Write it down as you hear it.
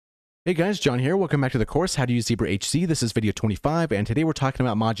Hey guys, John here. Welcome back to the course, How to Use Zebra HC. This is video 25, and today we're talking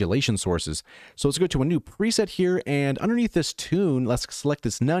about modulation sources. So let's go to a new preset here, and underneath this tune, let's select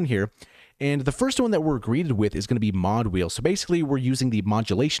this none here. And the first one that we're greeted with is going to be mod wheel. So basically, we're using the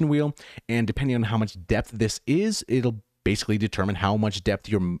modulation wheel, and depending on how much depth this is, it'll basically determine how much depth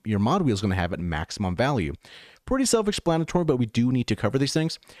your mod wheel is going to have at maximum value. Pretty self-explanatory, but we do need to cover these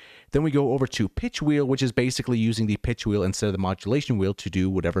things. Then we go over to pitch wheel, which is basically using the pitch wheel instead of the modulation wheel to do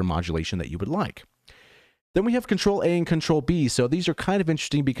whatever modulation that you would like. Then we have Ctrl A and Ctrl B. So these are kind of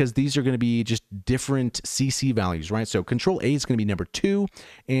interesting because these are going to be just different CC values, right? So Ctrl A is going to be number 2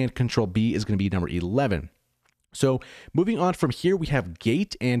 and Ctrl B is going to be number 11. So moving on from here, we have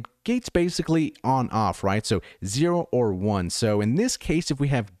gate, and gate's basically on off, right? So 0 or 1. So in this case, if we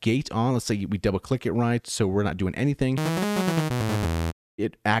have gate on, let's say we double click it, right? So we're not doing anything.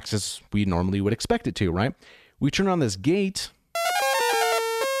 It acts as we normally would expect it to, right? We turn on this gate,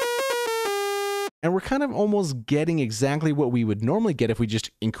 and we're kind of almost getting exactly what we would normally get if we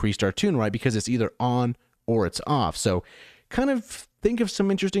just increased our tune, right? Because it's either on or it's off. So kind of think of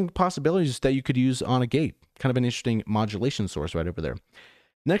some interesting possibilities that you could use on a gate. Kind of an interesting modulation source right over there.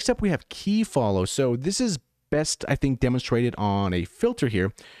 Next up, we have key follow. So this is best, I think, demonstrated on a filter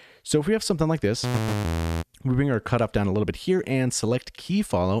here. So if we have something like this, we bring our cutoff down a little bit here and select key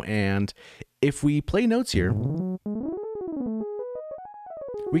follow. And if we play notes here,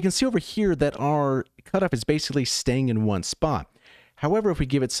 we can see over here that our cutoff is basically staying in one spot. However, if we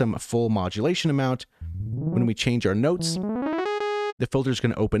give it some full modulation amount, when we change our notes, the filter is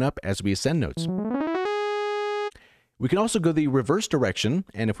going to open up as we ascend notes. We can also go the reverse direction,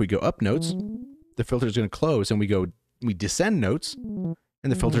 and if we go up notes, the filter is going to close, and we descend notes,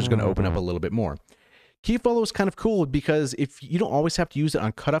 and the filter is going to open up a little bit more. Key follow is kind of cool because if you don't always have to use it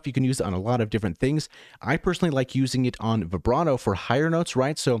on cutoff, you can use it on a lot of different things. I personally like using it on vibrato for higher notes,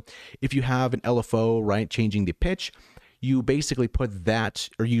 right? So if you have an LFO, right, changing the pitch, you basically put that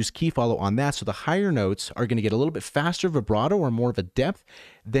or use key follow on that. So the higher notes are going to get a little bit faster vibrato or more of a depth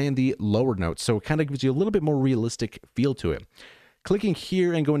than the lower notes. So it kind of gives you a little bit more realistic feel to it. Clicking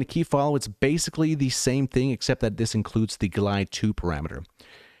here and going to key follow, it's basically the same thing, except that this includes the glide 2 parameter.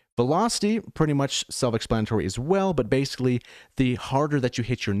 Velocity, pretty much self-explanatory as well, but basically the harder that you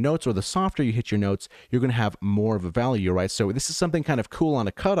hit your notes or the softer you hit your notes, you're going to have more of a value, right? So this is something kind of cool on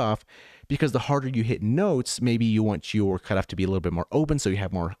a cutoff because the harder you hit notes, maybe you want your cutoff to be a little bit more open so you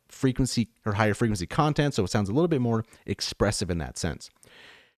have more frequency or higher frequency content, so it sounds a little bit more expressive in that sense.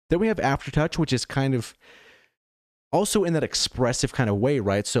 Then we have ATouch, which is kind of also in that expressive kind of way,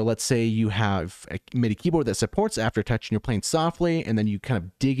 right? So let's say you have a MIDI keyboard that supports ATouch and you're playing softly, and then you kind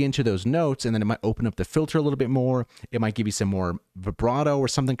of dig into those notes, and then it might open up the filter a little bit more. It might give you some more vibrato or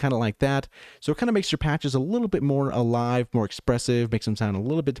something kind of like that. So it kind of makes your patches a little bit more alive, more expressive, makes them sound a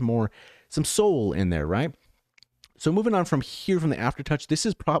little bit more, some soul in there, right? So moving on from here, from the ATouch, this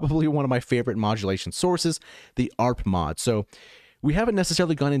is probably one of my favorite modulation sources, the Arpmod. So we haven't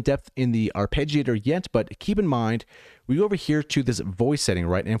necessarily gone in depth in the arpeggiator yet, but keep in mind, we go over here to this voice setting,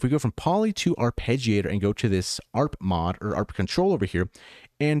 right? And if we go from poly to arpeggiator and go to this Arpmod or Arp control over here,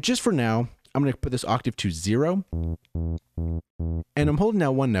 and just for now, I'm going to put this octave to 0, and I'm holding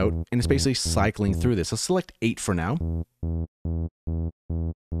down one note, and it's basically cycling through this. Let's select 8 for now.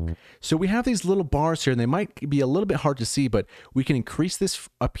 So we have these little bars here, and they might be a little bit hard to see, but we can increase this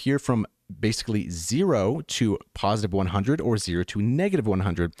up here from basically 0 to positive 100 or 0 to negative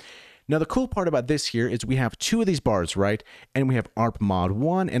 100. Now, the cool part about this here is we have 2 of these bars, right? And we have Arpmod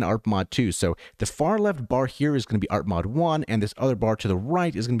 1 and Arpmod 2. So the far left bar here is going to be Arpmod 1, and this other bar to the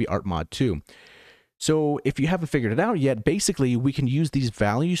right is going to be Arpmod 2. So if you haven't figured it out yet, basically we can use these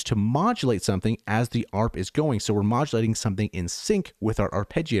values to modulate something as the ARP is going. So we're modulating something in sync with our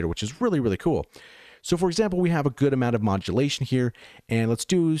arpeggiator, which is really, really cool. So for example, we have a good amount of modulation here, and let's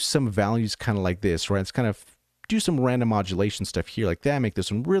do some values kind of like this, right? Let's kind of do some random modulation stuff here like that, make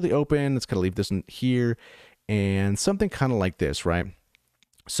this one really open. Let's kind of leave this one here, and something kind of like this, right?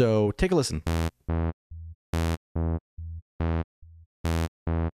 So take a listen.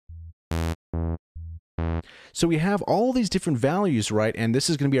 So we have all these different values, right? And this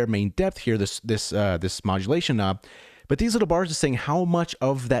is going to be our main depth here, this modulation knob. But these little bars are saying how much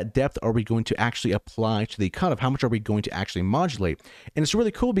of that depth are we going to actually apply to the cutoff? How much are we going to actually modulate? And it's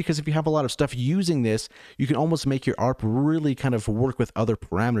really cool because if you have a lot of stuff using this, you can almost make your ARP really kind of work with other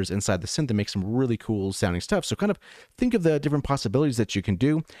parameters inside the synth and make some really cool sounding stuff. So kind of think of the different possibilities that you can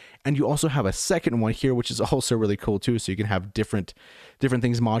do. And you also have a second one here, which is also really cool too. So you can have different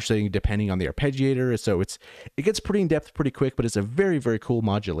things modulating depending on the arpeggiator. So it gets pretty in depth pretty quick, but it's a very, very cool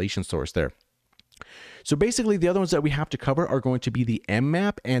modulation source there. So basically, the other ones that we have to cover are going to be the M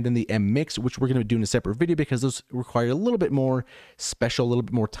map and then the M mix, which we're going to do in a separate video because those require a little bit more special, a little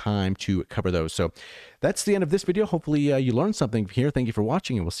bit more time to cover those. So that's the end of this video. Hopefully you learned something here. Thank you for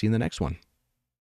watching, and we'll see you in the next one.